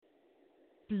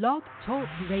Blog Talk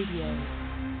Radio.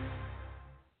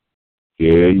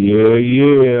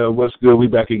 Yeah. What's good? We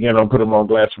back again on Put 'em on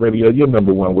Blast Radio, your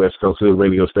number one West Coast Hood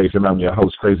radio station. I'm your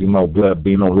host, Crazy Mo Blood,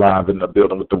 being on live in the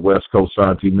building with the West Coast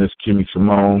auntie, Miss Kimmy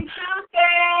Simone.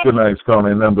 Tonight's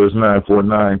calling number is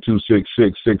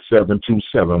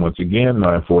 949-266-6727. Once again,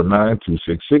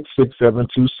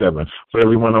 949-266-6727. For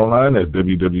everyone online, that's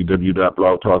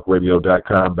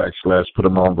www.blogtalkradio.com/Put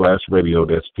 'em on Blast Radio.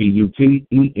 That's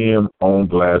PUTEM on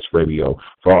Blast Radio.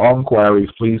 For all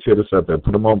inquiries, please hit us up at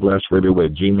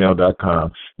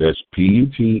putemonblast@gmail.com. That's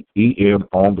PUTEM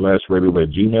on Blast Radio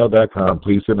at gmail.com.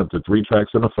 Please send up the 3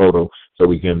 tracks and a photo so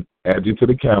we can add you to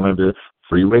the calendar.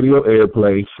 Free radio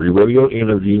airplay, free radio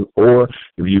interview, or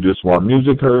if you just want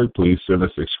music heard, please send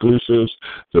us exclusives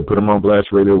to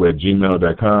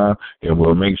putemonblast@gmail.com, and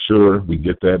we'll make sure we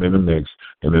get that in the mix.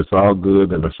 And it's all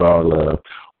good and it's all love.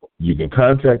 You can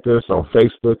contact us on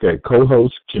Facebook at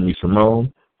co-host Kimmy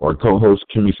Simone or co-host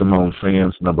Kimmy Simone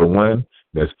Fans #1.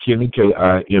 That's Kimmy,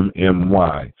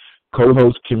 KIMMY.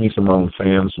 Co-host Kimmy Simone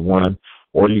Fans 1.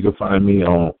 Or you can find me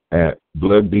on at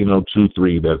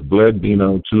BloodBino23. That's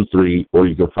BloodBino23. Or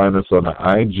you can find us on the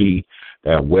IG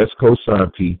at West Coast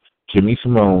Auntie Kimmy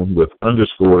Simone with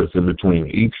underscores in between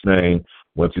each name.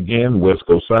 Once again, West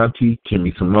Coast Auntie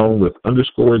Kimmy Simone with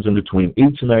underscores in between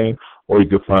each name. Or you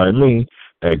can find me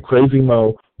at Crazy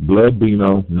Mo Blood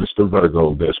Bino Mr.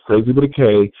 Virgo. That's Crazy with a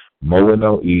K, Mo and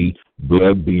no E,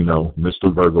 Blood Bino Mr.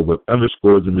 Virgo with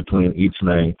underscores in between each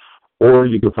name. Or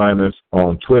you can find us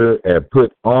on Twitter at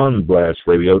Put On Blast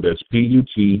Radio. That's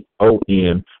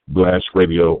PUTON Blast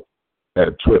Radio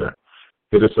at Twitter.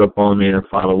 Hit us up on there.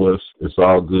 Follow us. It's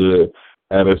all good.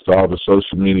 Add us to all the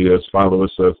social medias. Follow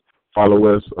us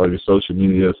on your social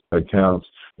media accounts.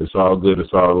 It's all good.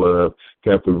 It's all love.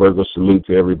 Captain Virgo, salute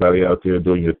to everybody out there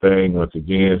doing your thing. Once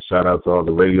again, shout out to all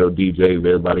the radio DJs,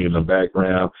 everybody in the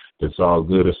background. It's all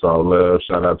good. It's all love.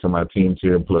 Shout out to my teams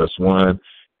here in +1.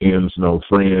 Ends, no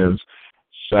friends.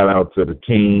 Shout out to the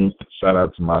team. Shout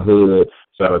out to my hood.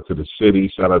 Shout out to the city.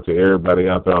 Shout out to everybody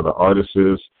out there, all the artists.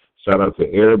 Shout out to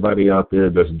everybody out there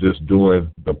that's just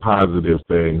doing the positive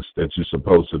things that you're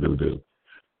supposed to do.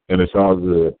 And it's all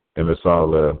good, and it's all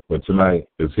love. But tonight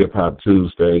is Hip Hop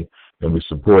Tuesday, and we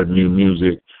support new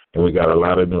music, and we got a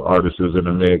lot of new artists in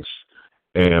the mix.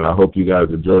 And I hope you guys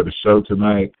enjoy the show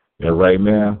tonight. And right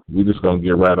now, we're just going to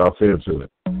get right off into it.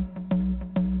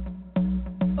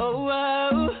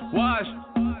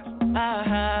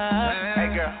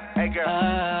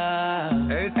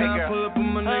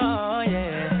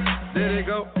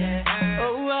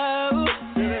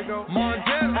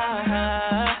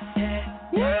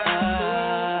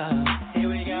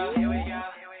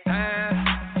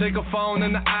 Phone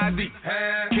and the ID.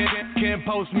 Can't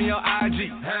post me on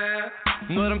IG.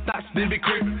 Know them thoughts, they be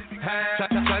creeping.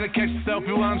 Try to catch yourself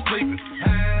while I'm sleeping.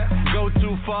 Go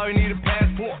too far, you need a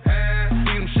passport.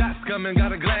 See them shots coming,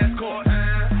 got a glass court.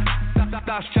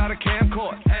 Thoughts try to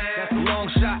camcord. That's a long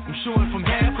shot, I'm shooting from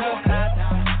half court.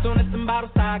 Soon as some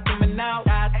bottles start coming out,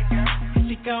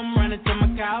 she come running to my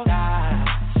couch.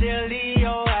 She'll leave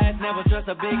your ass, never trust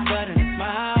a big butt and a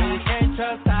smile. You can't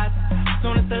trust us.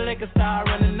 Soon as the liquor start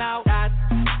running out,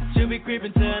 she'll be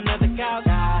creeping to another couch.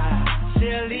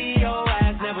 She'll leave your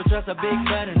ass, never trust a big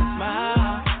butt and a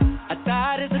smile. I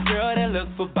thought it's a girl that look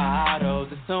for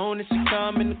bottles. As soon as she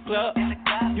come in the club,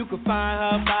 you can find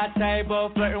her by the table,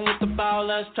 flirting with the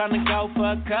ballers, trying to go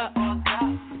for a cup.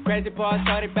 The crazy part,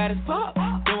 shorty bad as fuck,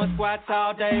 doing squats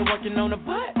all day, working on the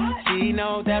butt. She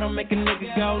know that'll make a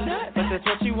nigga go nuts, but that's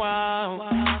what she want.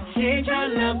 She ain't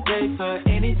tryna pay for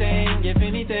anything, if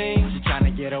anything. She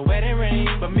tryna get a wedding ring,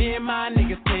 but me and my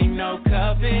niggas think no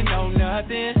cuffing, no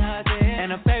nothing.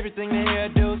 And her favorite thing to hear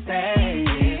do say,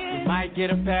 we might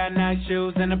get a pair of nice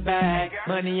shoes and a bag.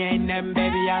 Money ain't nothing,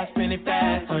 baby, I'll spend it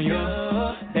fast on you.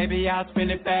 Baby, I'll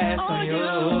spend it fast on you.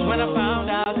 When I found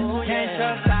out, can't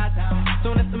trust us.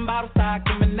 Soon as some bottles start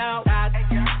coming out,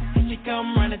 she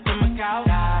come running to my couch.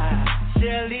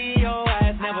 She'll leave your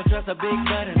ass, never trust a big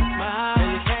butt and a smile.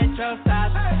 You can't trust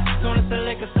us. Soon as the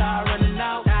liquor start running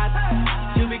out,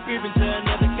 she'll be creeping to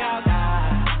another couch.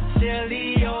 She'll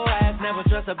leave your ass, never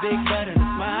trust a big butt and a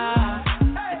smile.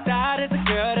 I thought it's a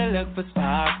girl that look for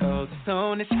sparkles. As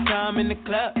soon as she come in the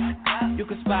club, you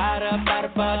can spot her by the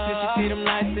bus. Till she see them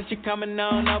lights, then she coming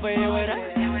on over here with us.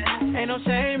 Ain't no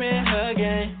shame in her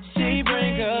game. She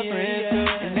bring her friends too,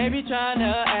 and they be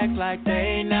tryna act like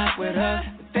they not with her.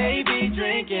 They be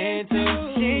drinking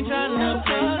too. She ain't tryna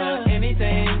pay for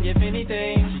anything, if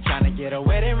anything. She tryna get a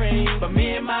wedding ring, but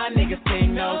me and my niggas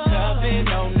think no cuffing,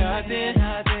 no nothing.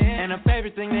 And her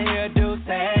favorite thing to hear do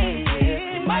say,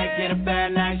 Might get a pair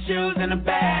of nice shoes and a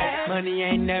bag. Money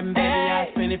ain't nothing, baby, I'll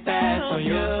spend it fast on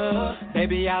you.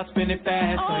 Baby, I'll spend it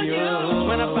fast on you.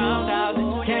 When I found out that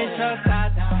you can't trust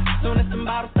us, soon as some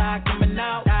bottles start coming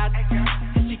out,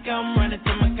 and she come running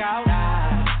to my couch.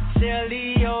 She'll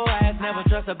leave your ass, never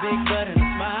trust a big butt and a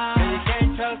smile. You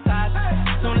can't trust us,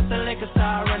 soon as the liquor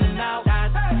start running out,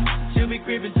 she'll be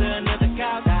creeping to another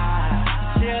couch.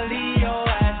 She'll leave your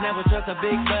ass, never trust a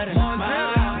big butt and a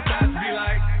smile.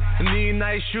 I need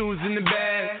nice shoes in the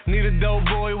bag. Need a dope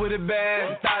boy with a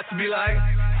bag. Thoughts be like,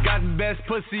 got the best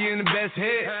pussy and the best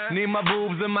head. Need my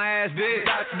boobs and my ass dead.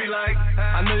 Thoughts be like,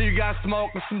 I know you got smoke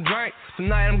and some drink.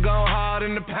 Tonight I'm going hard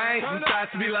in the paint.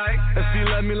 Thoughts be like, if he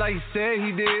love me like he said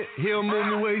he did, he'll move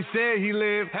me where he said he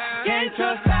lived. Can't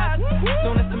trust us.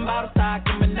 Soon as some bottles start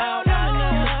coming out,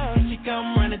 she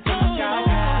come running to my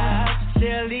couch.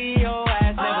 She'll leave your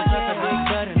ass, never trust a big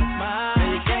butt and a smile.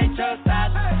 You can't trust us.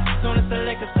 Soon as the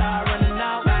liquor start running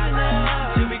out,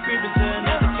 she'll be creeping to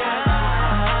another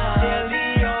couch. She'll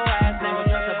leave your ass, never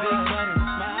trust a big butt and a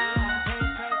smile.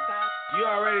 Can't trust us. You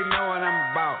already know what I'm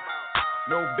about.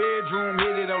 No bedroom,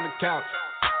 hit it on the couch.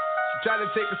 She tried to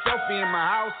take a selfie in my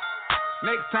house.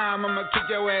 Next time I'ma kick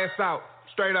your ass out.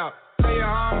 Straight up. Tell your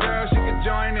homegirl she can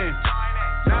join in.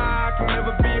 Nah, I can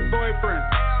never be your boyfriend.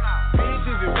 Bitch,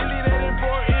 is it really that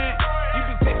important? You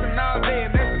be texting all day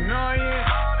and that's annoying.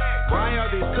 Why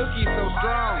are these cookies so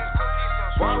strong?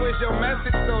 Why was your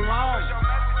message so long?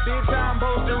 Bitch, I'm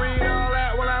supposed to read all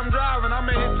that while I'm driving. I'ma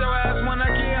hit your ass when I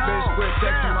get home. Bitch, quit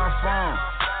texting my phone.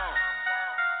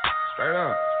 Straight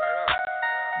up.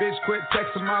 Bitch, quit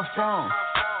texting my phone.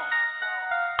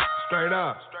 Straight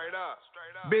up.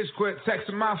 Bitch, quit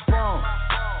texting my phone.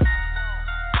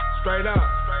 Straight up.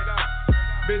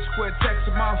 Bitch, quit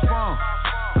texting my phone.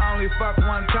 I only fuck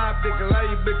one time, dick a love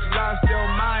you, bitch, you lost your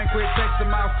mind, quit texting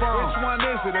my phone. Which one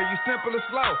is it? Are you simple or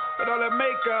slow? With all that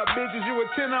makeup, bitches, you a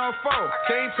 10 or a 4. I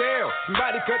can't tell.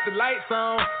 Somebody cut the lights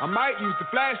on. I might use the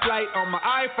flashlight on my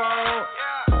iPhone.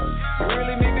 You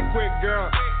really need to quit, girl.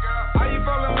 How you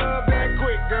fall in love that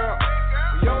quick, girl?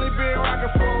 We only been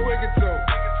rockin' for a week or two.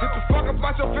 Get the fuck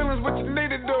about your feelings, what you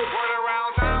need to do. Word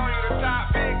around town, you the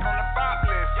top pick on the pop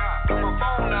list. Put my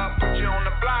phone up, put you on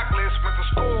the block list. Went to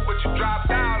school, but you dropped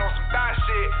out on some thot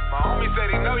shit. My homie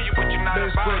said he know you, but you not about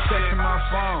shit. Bitch, quit texting my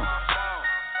phone.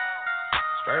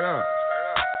 Straight up.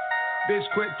 Bitch,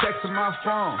 quit texting my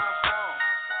phone.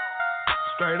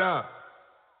 Straight up.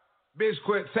 Bitch,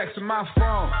 quit texting my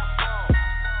phone.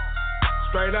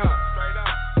 Straight up.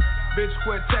 Bitch,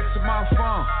 quit texting my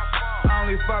phone. I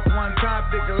only fuck one time,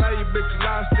 dick a love you, bitch, you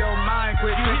lost your mind,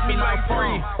 quit texting my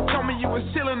phone. Told me you was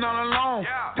chillin' all alone.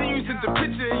 Then you sent a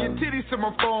picture of your titties to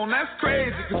my phone. That's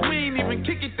crazy, cause we ain't even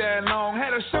kick it that long.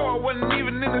 Had a show, I wasn't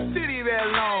even in the city that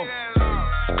long.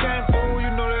 Can't fool, you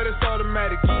know that it's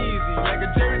automatic, easy. Like a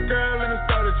Jerry girl in a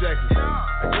starter jacket.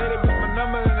 I get it, miss my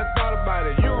number and I thought about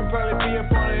it. You gon' probably be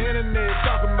up on the internet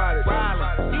talking about it.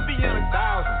 Violent, you be in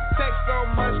 1,000. Text so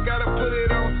much, gotta put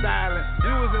it on silent.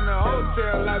 You was in the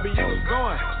hotel lobby, you was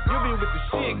going. You be with the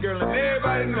shit, girl, and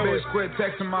everybody knows. Bitch, quit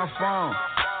texting my phone.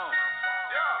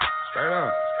 Straight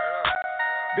up.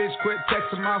 Bitch, quit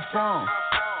texting my phone.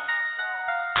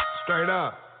 Straight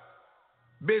up.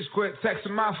 Bitch, quit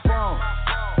texting my phone.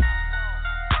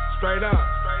 Straight up.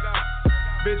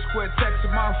 Bitch, quit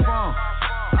texting my phone.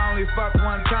 I only fuck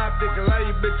one time, dick a love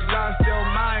you, bitch, you lost your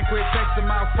mind, quit texting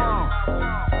my phone.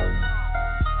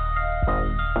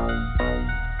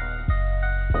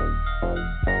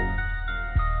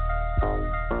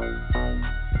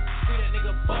 See that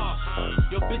nigga boss?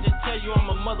 Your bitch will tell you I'm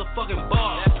a motherfucking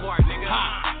boss. That part, nigga.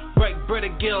 Ha. Break bread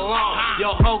and get along.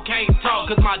 Your hoe can't talk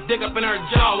cause my dick up in her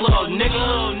jaw, little nigga.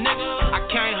 I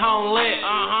came home lit.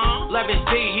 Levis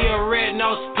D, he a red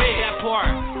nose spit. That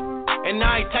part. And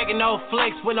I ain't taking no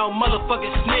flicks with no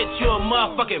motherfucking snitch. You a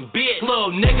motherfucking bitch,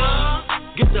 little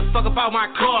nigga. Get the fuck up out my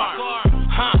car.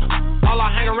 All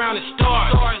I hang around is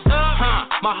stars.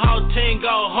 My whole team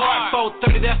go hard.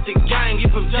 430, that's the gang. You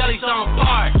from Jellies on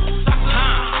Park.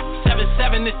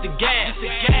 7-7, it's the gas.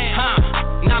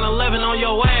 9-11 on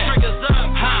your ass.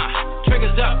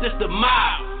 Triggers up, this the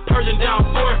mob. Persian down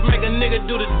fourth, make a nigga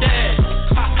do the dash.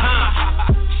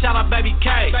 Shout out Baby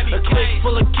K. A clique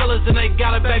full of killers and they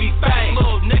got a baby face.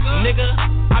 Nigga,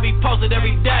 I be posted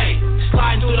every day.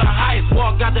 Sliding through the heights,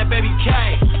 walk out that Baby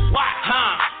K.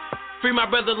 Free my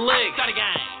brother Lick.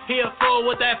 He a fool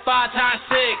with that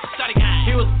 5x6.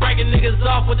 He was breaking niggas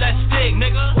off with that stick.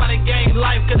 Why they gain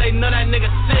life? Cause they know that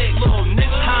nigga sick.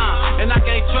 And I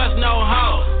can't trust no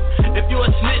hoe. If you a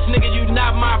snitch, nigga, you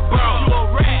not my bro. You a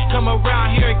rat. Come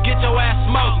around here and get your ass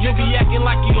smoked. You be acting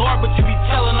like you hard, but you be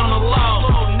telling on the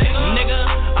low. Nigga,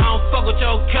 I don't fuck with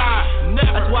your kind.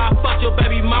 That's a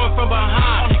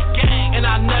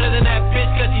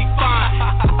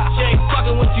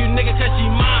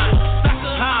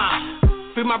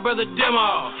brother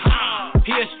Demo.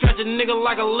 He a stretch a nigga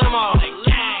like a limo.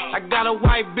 I got a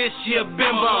white bitch, she a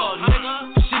bimbo.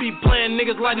 She be playing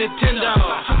niggas like Nintendo.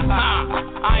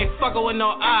 I ain't fucking with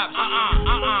no ops.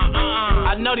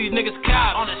 I know these niggas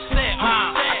cops. On the set.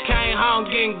 I came home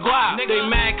getting guap. They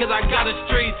mad cause I got the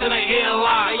streets and they hear a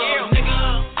lot.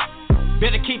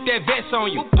 Better keep that vest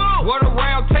on you. Word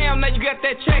around town, now you got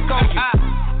that check on you.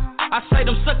 I say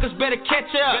them suckers better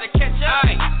catch up.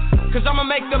 Cause I'ma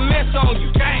make the mess on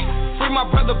you. Free my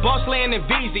brother Boss Land and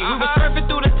VZ. We was surfing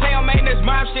through the town, man, this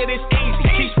mob shit is easy.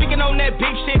 Keep speaking on that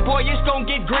beef shit, boy, it's gon'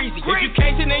 get greasy. If you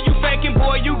casing and you faking,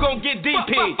 boy, you gon' get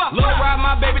DP. Lil' Ride,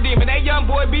 my baby demon, that young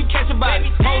boy be catching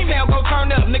bodies. Hometown gon' turn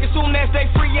up, niggas soon as they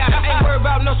free out. Ain't worried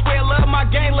about no square love, my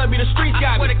gang love me, the streets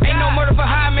got me. Ain't no murder for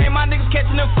high, man, my niggas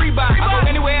catching them free bodies. I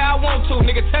go anywhere I want to,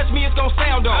 nigga touch me, it's gon'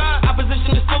 sound on.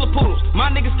 Opposition is full of poodles,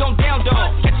 my niggas gon' down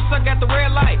dog. Catch a suck at the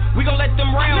red light, we gon' let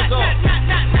them rounds off.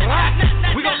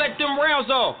 We gon' let them rounds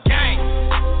off. Gang.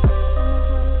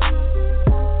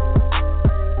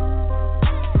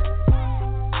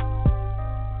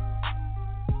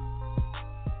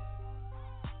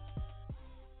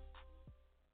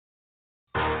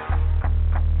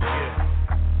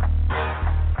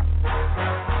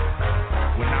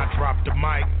 When I drop the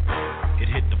mic, it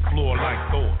hit the floor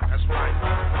like Thor. That's right.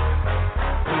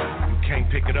 You can't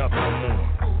pick it up no more.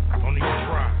 Don't even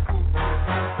try.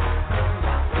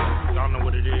 Y'all know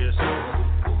what it is.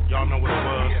 Y'all know what it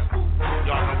was.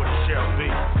 Y'all know what it shall be.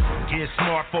 Get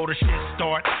smart before the shit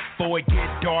start. Before it get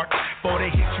dark. Before they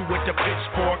hit you with the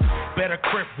pitchfork. Better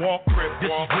crip walk.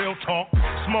 This is real talk.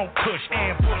 Smoke push,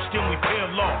 ambush, then we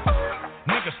peel off.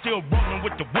 Niggas still rolling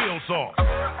with the wheels off.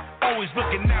 Always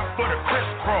looking out for the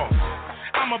crisscross.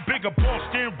 I'm a bigger boss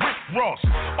than Rick Ross.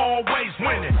 Always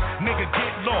winning, nigga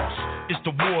get lost. It's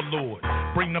the warlord,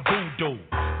 bring the voodoo.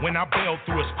 When I bail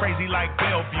through, it's crazy like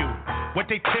Bellevue. What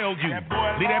they tell you,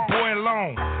 leave that boy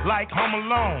alone, like Home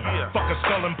Alone. Fuck a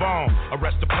skull and bone,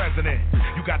 arrest the president.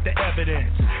 You got the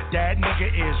evidence, that nigga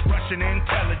is Russian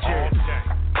intelligence.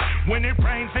 When it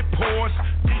rains, it pours.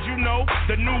 Did you know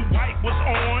the new white was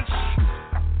orange?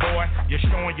 Boy, you're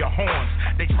showing your horns.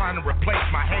 They trying to replace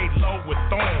my halo with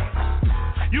thorns.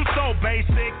 You so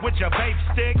basic with your vape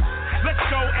stick. Let's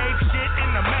go ape shit in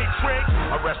the Matrix.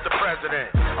 Arrest the president.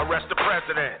 Arrest the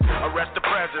president. Arrest the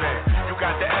president. You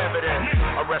got the evidence.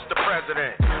 Arrest the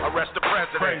president. Arrest the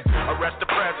president. Arrest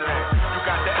the president. You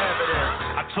got the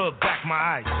evidence. I took back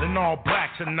my ice in all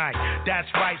black tonight. That's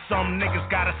right, some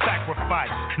niggas gotta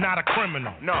sacrifice. Not a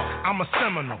criminal. No, I'm a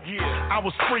Seminole. I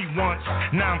was free once,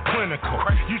 now I'm clinical.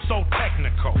 You so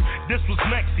technical. This was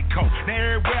Mexico. Now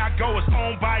everywhere I go is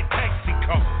owned by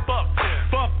Texaco.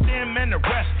 Fuck them and the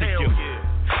rest of you.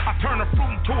 I turn a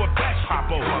fruit into a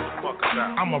vegetable.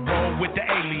 I'ma roll with the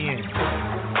aliens.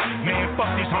 Man, fuck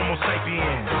these homo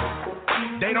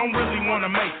sapiens. They don't really wanna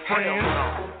make friends.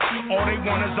 All they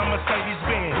want is a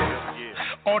Mercedes-Benz.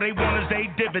 All they want is they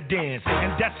dividends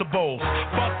and decibels.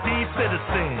 Fuck these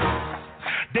citizens.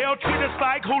 They'll treat us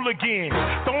like hooligans.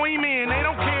 Throw him in, they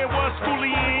don't care what school he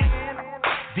in.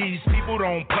 These people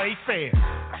don't play fair.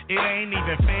 It ain't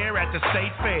even fair at the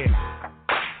state fair.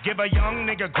 Give a young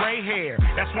nigga gray hair,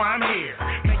 that's why I'm here.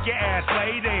 Make your ass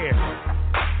lay there.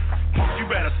 Punk, you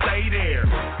better stay there.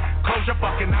 Close your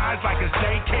fucking eyes like it's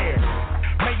daycare.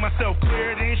 Make myself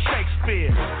clearer than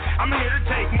Shakespeare. I'm here to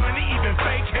take money, even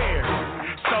fake hair.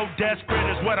 So desperate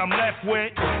is what I'm left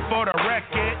with. For the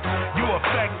record, you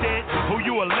affected. Who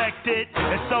you elected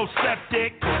is so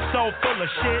septic, so full of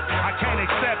shit, I can't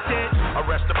accept it.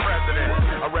 Arrest the president.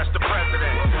 Arrest the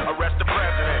president. Arrest the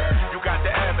president. You got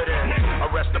the evidence.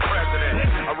 Arrest the president.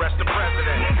 Arrest the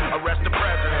president. Arrest the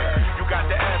president. You got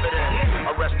the evidence.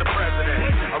 Arrest the president.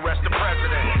 Arrest the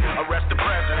president. Arrest the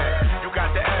president. You got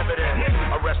the evidence.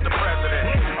 Arrest the president.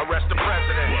 Arrest the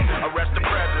president. Arrest the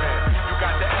president. You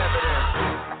got the evidence.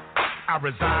 I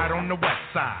reside on the west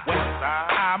side.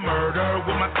 I murder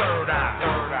with my third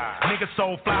eye. Niggas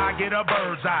so fly, get a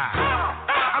bird's eye.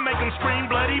 I make them scream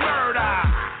bloody murder.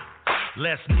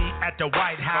 Let's meet at the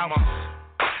White House.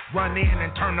 Run in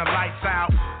and turn the lights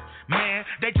out. Man,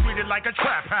 they treat it like a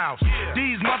trap house.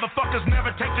 These motherfuckers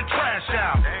never take the trash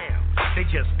out. They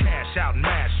just cash out and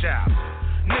mash out.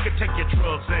 Nigga, take your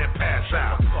drugs and pass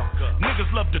out.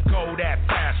 Niggas love to go that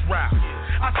fast route.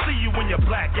 I see you when your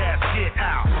black ass get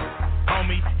out.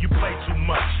 Homie, you play too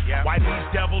much. Why these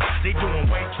devils, they doing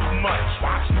way too much.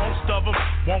 Most of them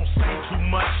won't say too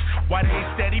much. Why they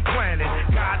steady planning,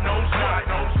 God knows what.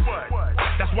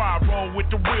 That's why I roll with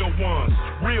the real ones.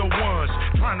 Real ones,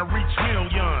 trying to reach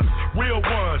millions. Real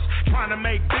ones, trying to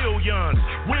make billions.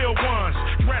 Real ones,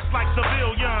 dressed like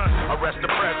civilians. Arrest the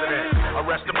president.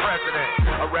 Arrest the president.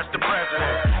 Arrest the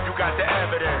president.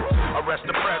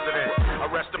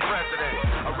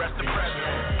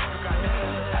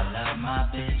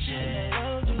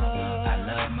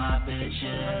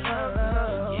 bitches.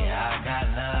 Yeah, I got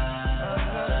love.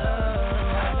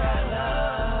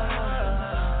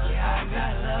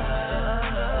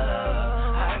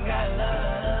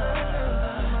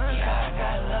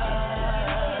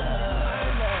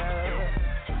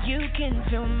 Can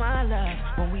feel my love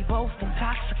when we both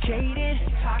intoxicated.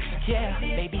 Yeah,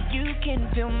 baby, you can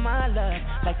feel my love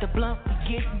like the blunt we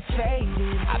getting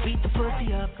faded. I beat the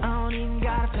pussy up, I don't even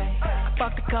gotta pay. I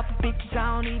fucked a couple bitches,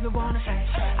 I don't even wanna say.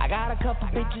 I got a couple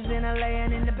bitches in LA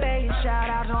and in the Bay. And shout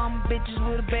out to all my bitches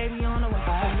with a baby on the way.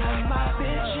 I love my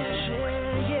bitches,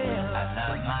 yeah. I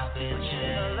love my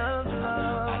bitches.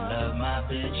 I love my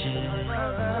bitches.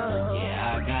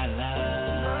 Yeah, I got love.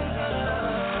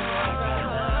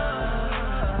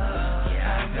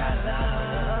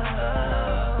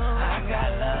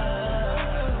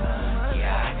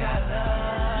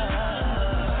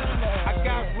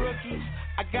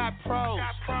 I got pros,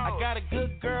 I got a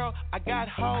good girl, I got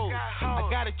hoes, I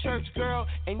got a church girl,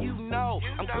 and you know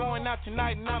I'm going out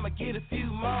tonight and I'ma get a few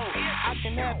more. I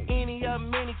can have any of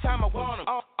them anytime I want them.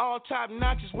 All top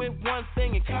notches with one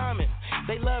thing in common.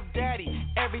 They love daddy,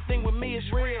 everything with me is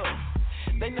real.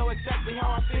 They know exactly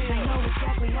how I feel.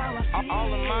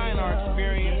 All of mine are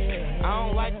experience. I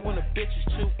don't like when a bitch is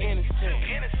too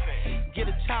innocent. Get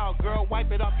a towel, girl,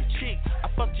 wipe it off your cheek. I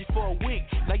fucked you for a week,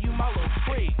 now you my little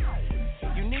freak.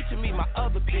 You need to meet my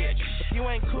other bitch. If you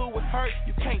ain't cool with her,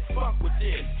 you can't fuck with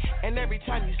this. And every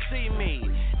time you see me,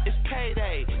 it's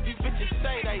payday. These bitches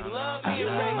say they love me. I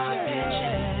love my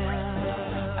bitches.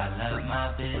 I love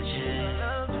my bitches.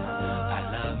 I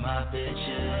love my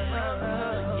bitches.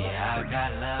 Yeah, I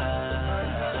got love.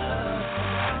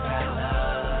 I got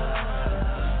love.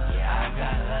 Yeah, I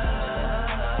got love.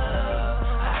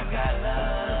 I got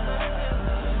love.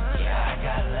 Yeah, I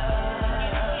got love.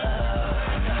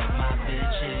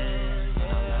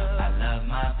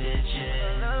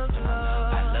 Bitches.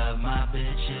 I love my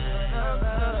bitches.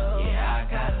 Yeah, I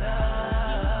got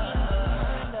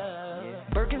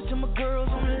love. Birkins to my girls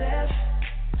on the left.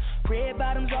 Red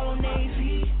bottoms all on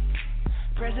navy.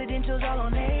 Presidentials all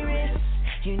on their wrists.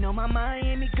 You know my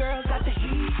Miami girls got the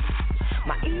heat.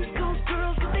 My East Coast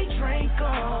girls get they drink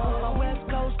on. My West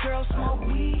Coast girls smoke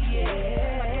weed,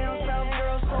 yeah. My down South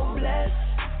girls so blessed.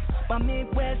 My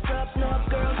Midwest up North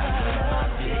girls got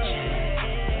love, bitches.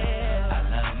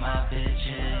 My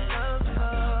bitches,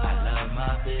 I love my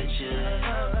bitches.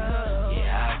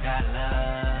 Yeah, I got love.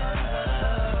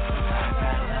 I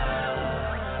got love.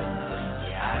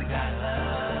 Yeah, I got love.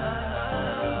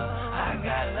 I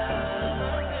got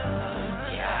love.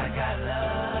 Yeah, I got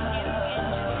love.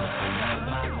 I love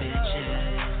my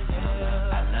bitches.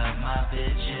 I love my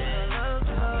bitches.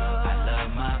 I love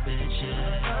my bitches.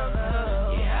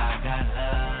 Yeah, I got love.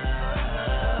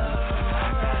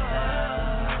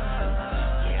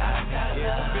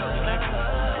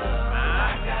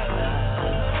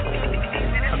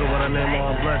 What I name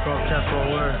on Black Oak, catch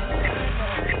one word.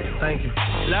 Thank you.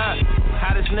 Look,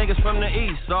 hottest niggas from the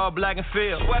east, all black and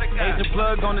field. Agent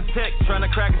plug on the tech, trying to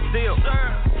crack a seal.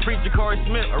 Preacher Corey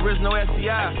Smith, original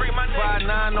SCI.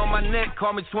 5'9" on my neck,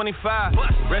 call me 25.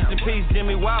 Rest in peace,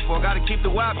 Jimmy Waffle, gotta keep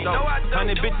the wop though.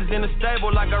 100 bitches in the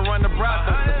stable like I run the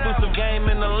brothel. Exclusive game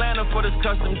in Atlanta for this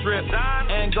custom drip.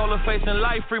 Angola facing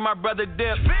life, free my brother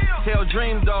Dip. Tell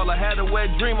Dream Doll, I had a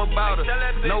wet dream about her.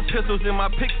 No pistols in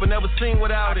my pics, but never seen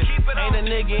without it. Ain't a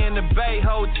nigga in the bay,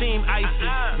 whole team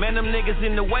icy. Man, them niggas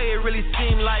in the way, it really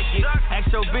seem like it. Ask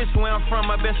your bitch where I'm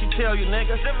from, I bet she tell you,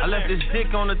 nigga. I left this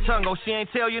dick on the tongue, oh, she ain't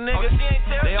tell you, nigga.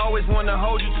 They always wanna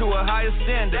hold you to a higher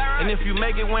standard. And if you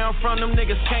make it where I'm from, them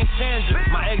niggas can't stand you.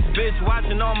 My ex-bitch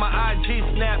watching all my IG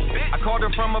snaps. I called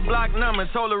her from a block number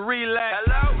and told her relax.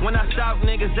 When I shout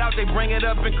niggas out, they bring it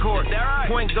up in court.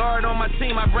 Point guard on my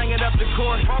team, I bring it up to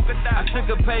court. I took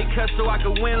a pay cut so I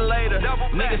could win later.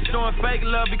 Niggas showing fake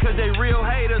love because they real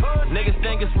haters. Niggas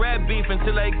think it's rap beef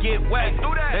until they get whacked.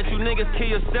 Let you niggas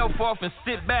kill yourself off and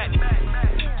sit back.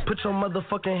 Put your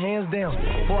motherfucking hands down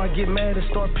before I get mad and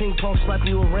start ping pong slap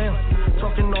you around.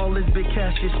 Talking all this big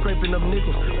cash, shit scraping up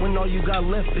nickels. When all you got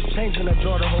left is changing, I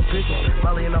draw the whole picture.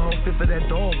 Molly in the whole fifth of that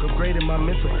dog, upgrading my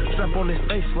mental. Strap on his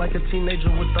face like a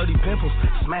teenager with 30 pimples.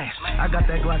 Smash, I got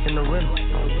that Glock in the rental.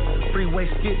 Freeway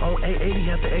skit on 880,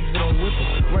 have to exit on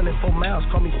Whipple. Running 4 miles,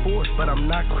 call me Forrest, but I'm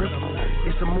not crippled.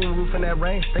 It's a moon roof in that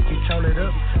range, think you count it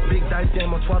up. Big dice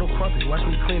game on Twaddle Crumpet, watch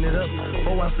me clean it up.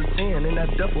 4 ounces of 10 in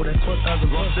that duffel, that's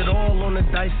 12,000 bucks. it all on the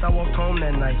dice, I walked home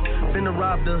that night. Finna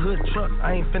rob the hood truck,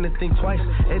 I ain't finna think twice.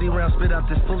 80 rounds spit out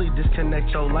this fully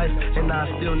disconnect your life. And I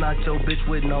still knock your bitch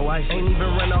with no ice. Ain't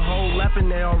even run a whole lap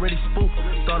and they already spooked.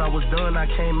 Thought I was done, I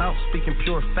came out speaking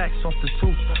pure facts off the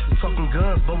tooth. Talking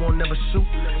guns, but won't never shoot.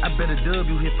 I bet a dub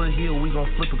you hit for heel, we gon'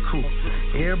 flip a coup.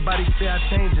 Everybody say I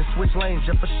changed and switch lanes,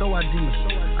 just for show I did.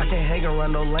 I can't hang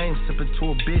around no lanes, sipping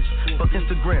to a bitch. Fuck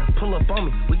Instagram, pull up on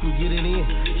me, we can get it in.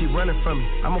 Keep running from me,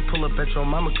 I'ma pull up at your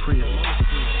mama crib.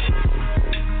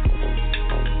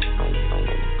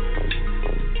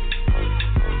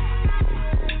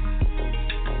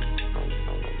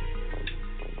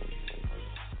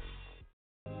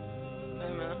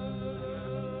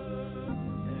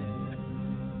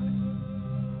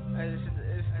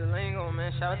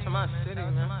 Shout out to my city,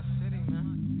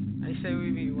 man. They say we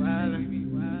be wildin'.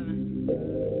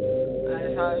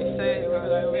 That's how they say it, bro.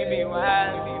 Like, we be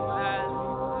wildin'. We be wildin'.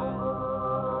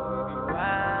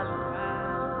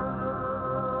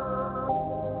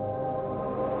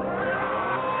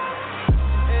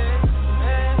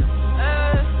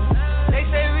 They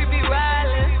say we be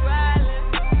wildin'.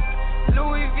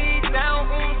 Louis V down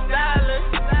on stylin'.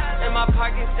 In my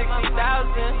pocket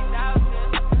 60,000.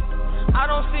 I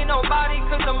don't see nobody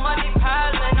cause the money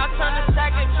piling. I turn the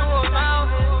sack into a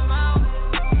mountain.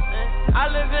 I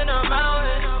live in a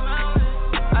mountain.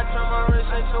 I turn my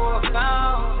wrist into a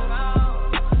fountain.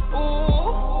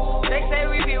 Ooh, they say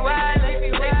we be wildin'.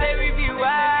 They say we be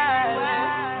wildin'.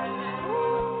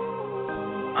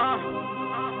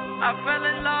 I fell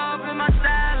in love with my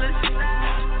stylist.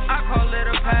 I call it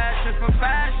a passion for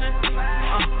fashion.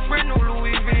 Brand new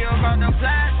Louis V about the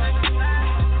plastic.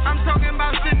 I'm talking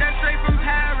about shit that's straight from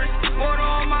Paris. Water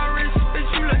on my wrist, bitch,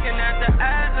 you looking at the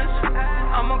Atlas.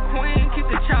 I'm a queen, keep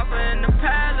the chopper in the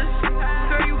palace.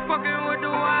 Girl, you fucking with the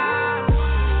wild.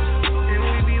 And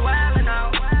we be wildin'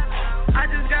 out. I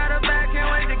just got her back,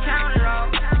 can't wait to count it out.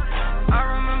 I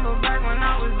remember back when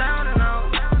I was down and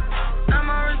out. Now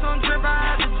my wrist on trip, I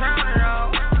had to drown it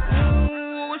out.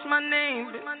 Ooh, what's my name,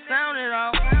 bitch? Sound it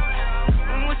out.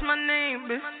 What's my name,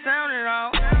 bitch? Sound it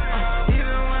out.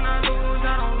 Even when I lose,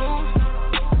 I don't lose.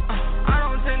 I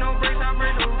don't take no breaks, I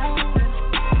break the rules.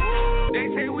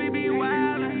 They say we be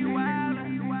wildin'.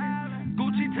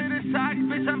 Gucci to the socks,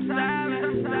 bitch, I'm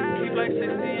stylin'. Keep like 60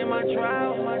 in my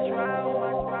trial.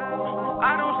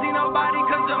 I don't see nobody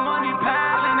cause the money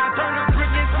piling. I turn a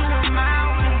brick into a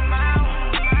mountain.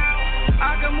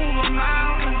 I can move a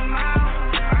mountain.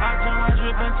 I turn my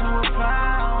drip into a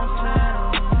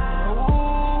fountain.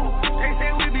 They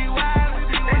say we be wild.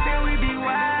 They say we be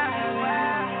wild.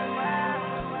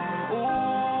 Ooh.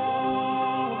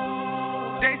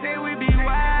 They say we be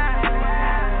wild.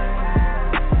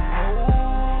 Ooh.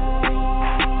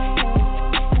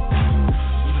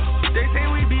 They say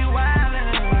we be wild.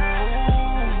 Ooh.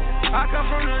 I come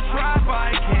from the tribe,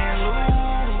 I can't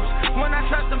lose. When I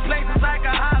touch them places like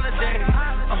a holiday.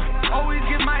 Always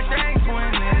get my thanks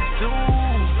when it's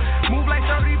due. Move like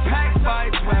 30 packs by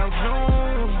 12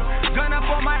 June. Gun up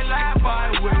on my lap,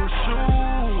 I will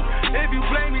shoot. If you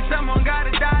play me, someone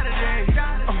gotta die today.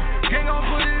 Gang gon'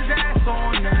 put his ass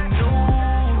on the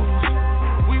news.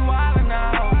 We wildin'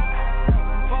 out.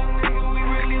 Fuck nigga, we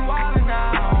really wildin'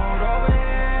 out. Over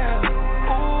here.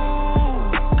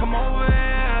 Ooh, come over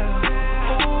here.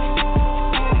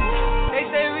 Ooh. They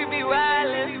say we be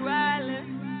wildin'.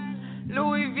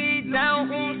 Louis V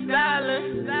down on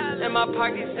stylin'. In my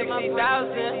pocket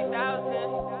 60,000.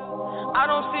 I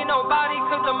don't see nobody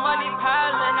cause the money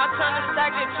piling. I turn the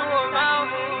stack into a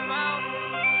mountain.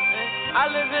 I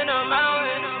live in a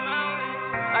mountain.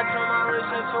 I turn my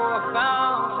wrist into a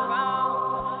fountain.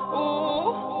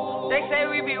 Ooh, they say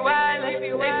we be wildin'.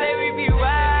 They say we be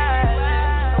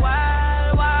wildin'.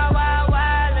 Wild, wild, wild,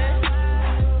 wildin'.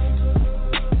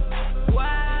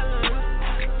 Wildin'.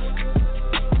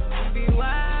 We be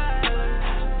wildin'.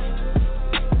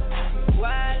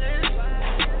 Wildin'.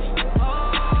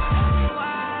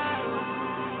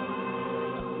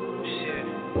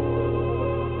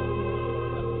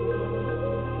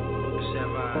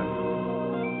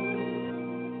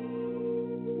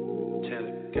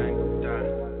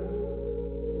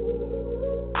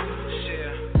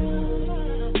 Yeah.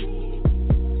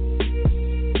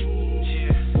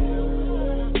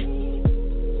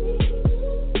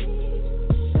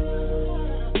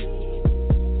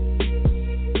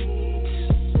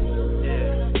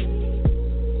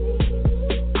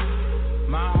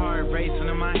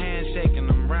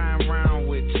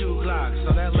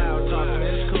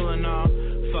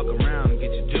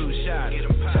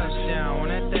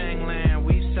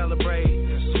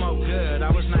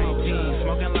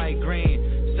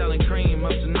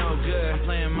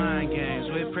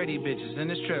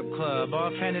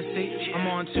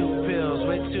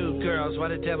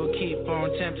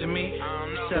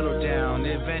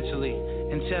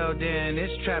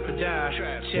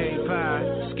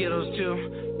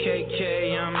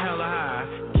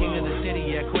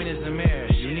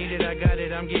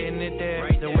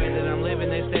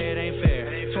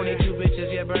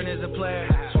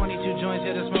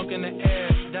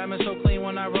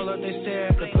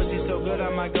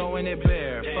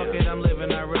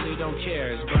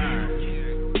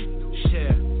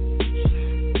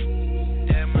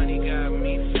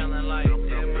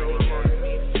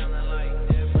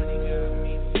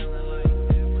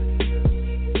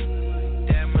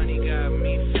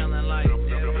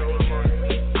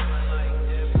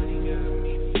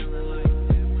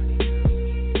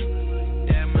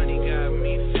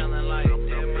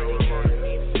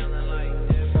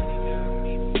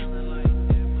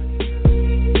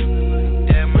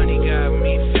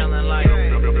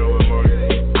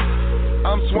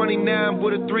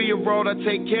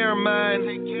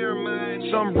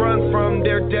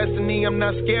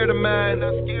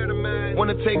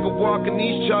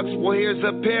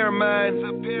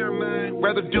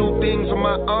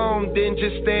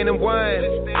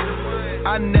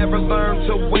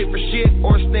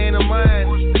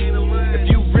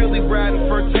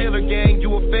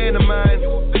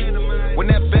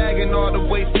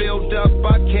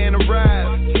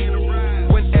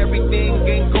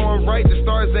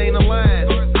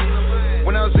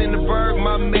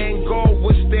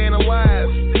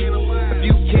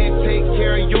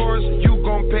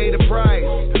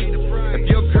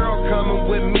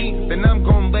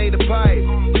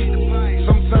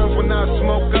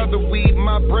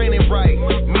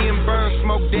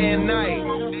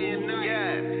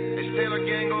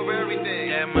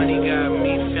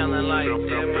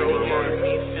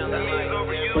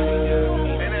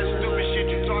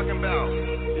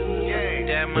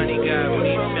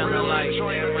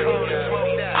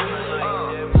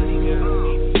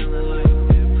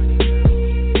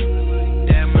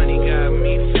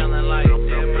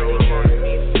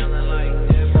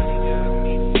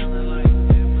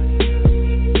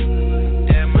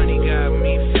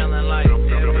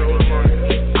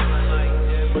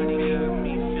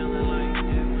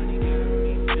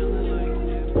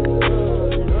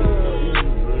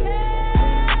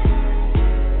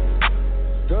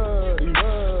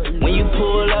 When you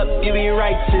pull up, you be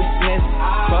righteousness.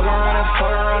 Fuck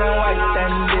around and wipe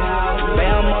that bitch.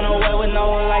 Bam on the way with no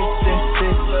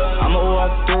licenses. I'ma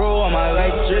walk through on my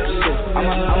light drip shit.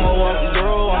 I'ma walk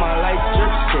through on my light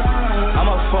drip shit.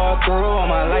 I'ma fall through on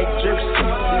my light drip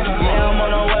shit. Bam on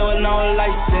the way with no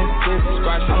licenses.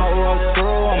 I'ma walk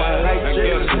through on my light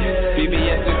drip shit.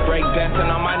 BBS is break dancing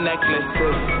on my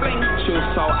necklaces. Shoes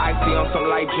so icy on some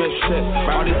light drip shit.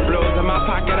 All these blues in my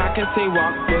pocket, I can see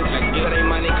walk bitch. So they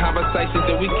money conversations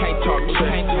that we can't talk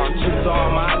shit. So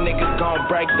all my niggas gon'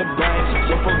 break the brain.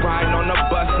 Just for riding on the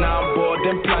bus, now I'm bored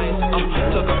in planes.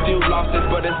 Took a few losses,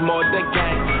 but it's more the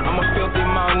game. I'm a filthy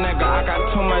mouth nigga, I got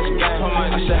too much game.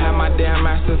 I should have my damn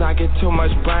masters, I get too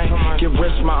much brain. Get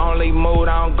rich, my only mood,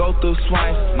 I don't go through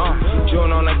swing.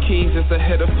 June on the keys, it's a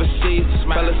hitter for sheets.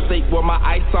 Fell asleep with my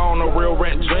ice on, a real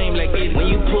rent dream. Like when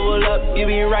you pull up, you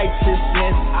be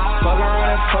righteousness. Fuck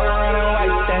around and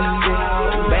wipe that shit.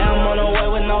 Bam on the way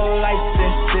with no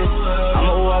licenses.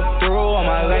 I'ma walk through on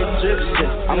my light drip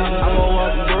shit. I'ma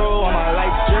walk through on my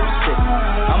light drip shit.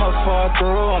 I'ma fall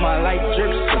through on my light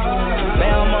drip shit.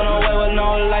 Bam on the way with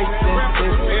no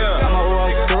licenses. I'ma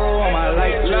walk through on my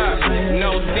light drip shit.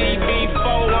 No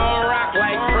CB4 on rock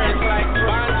like Prince. Like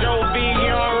Bon Jovi,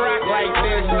 you don't rock like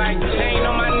this. Like chain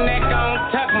on my neck, I don't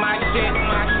tuck my shit.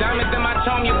 My diamonds in my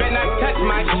tone, you better not touch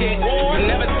my shit. You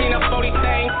never seen a 40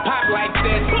 thing pop like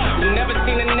this. You never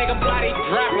seen a nigga body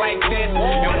drop like this.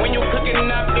 And when you cooking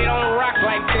up, it don't rock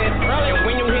like this. And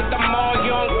when you hit the mall,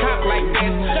 you don't cop like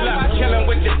this. Look, I'm chilling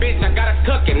with your bitch, I got her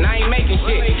cooking, I ain't making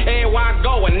shit. Everywhere I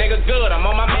go, a nigga good, I'm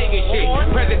on my making shit.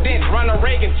 Presidents run the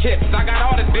Reagan chips, I got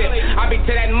all the dips. I be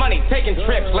to that money, taking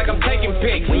trips like I'm taking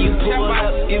pics. When you pull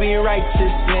up, you be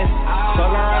righteousness.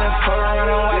 Fuck around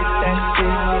and wipe that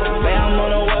shit. Bam on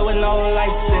the way with no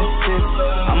licenses.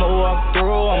 I'ma walk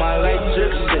through on my light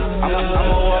drip shit. I'ma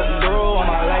walk through on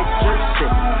my light drip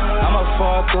shit. I'ma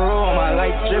fall through on my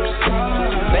light drip shit.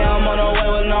 Bam on the way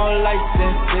with no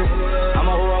licenses.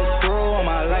 I'ma walk through on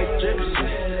my light drip shit.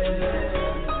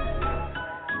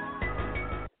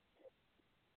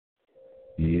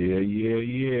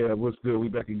 Yeah. What's good? We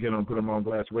back again on Put 'em on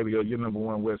Blast Radio, your number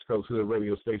one West Coast Hood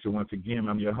radio station. Once again,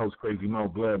 I'm your host, Crazy Mo.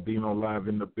 Glad Dino live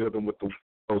in the building with the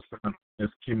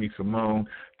It's Kimmy Simone.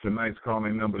 Tonight's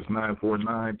calling number is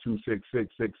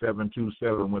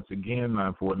 949-266-6727. Once again,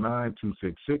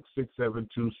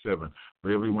 949-266-6727.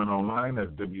 For everyone online,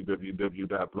 that's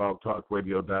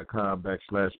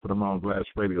www.blogtalkradio.com/Put 'em on Blast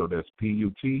Radio. That's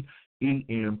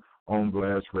PUTEM on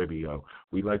Blast Radio.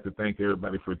 We'd like to thank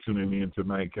everybody for tuning in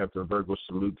tonight. Captain Virgo,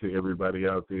 salute to everybody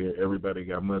out there. Everybody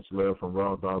got much love from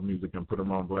Raw Dog Music and Put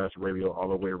 'em on Blast Radio all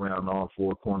the way around all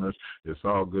four corners. It's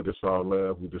all good. It's all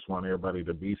love. We just want everybody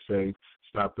to be safe,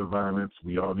 stop the violence.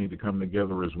 We all need to come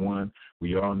together as one.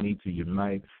 We all need to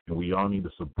unite, and we all need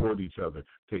to support each other.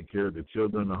 Take care of the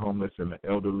children, the homeless, and the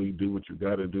elderly. Do what you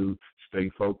got to do. Stay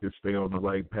focused. Stay on the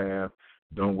right path.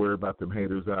 Don't worry about them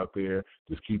haters out there.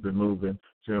 Just keep it moving.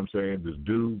 See what I'm saying? Just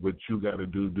do what you got to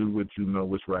do. Do what you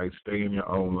know is right. Stay in your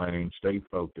own lane. Stay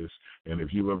focused. And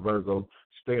if you're a Virgo,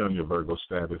 stay on your Virgo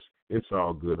status. It's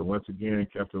all good. And once again,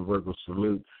 Captain Virgo,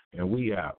 salute. And we out.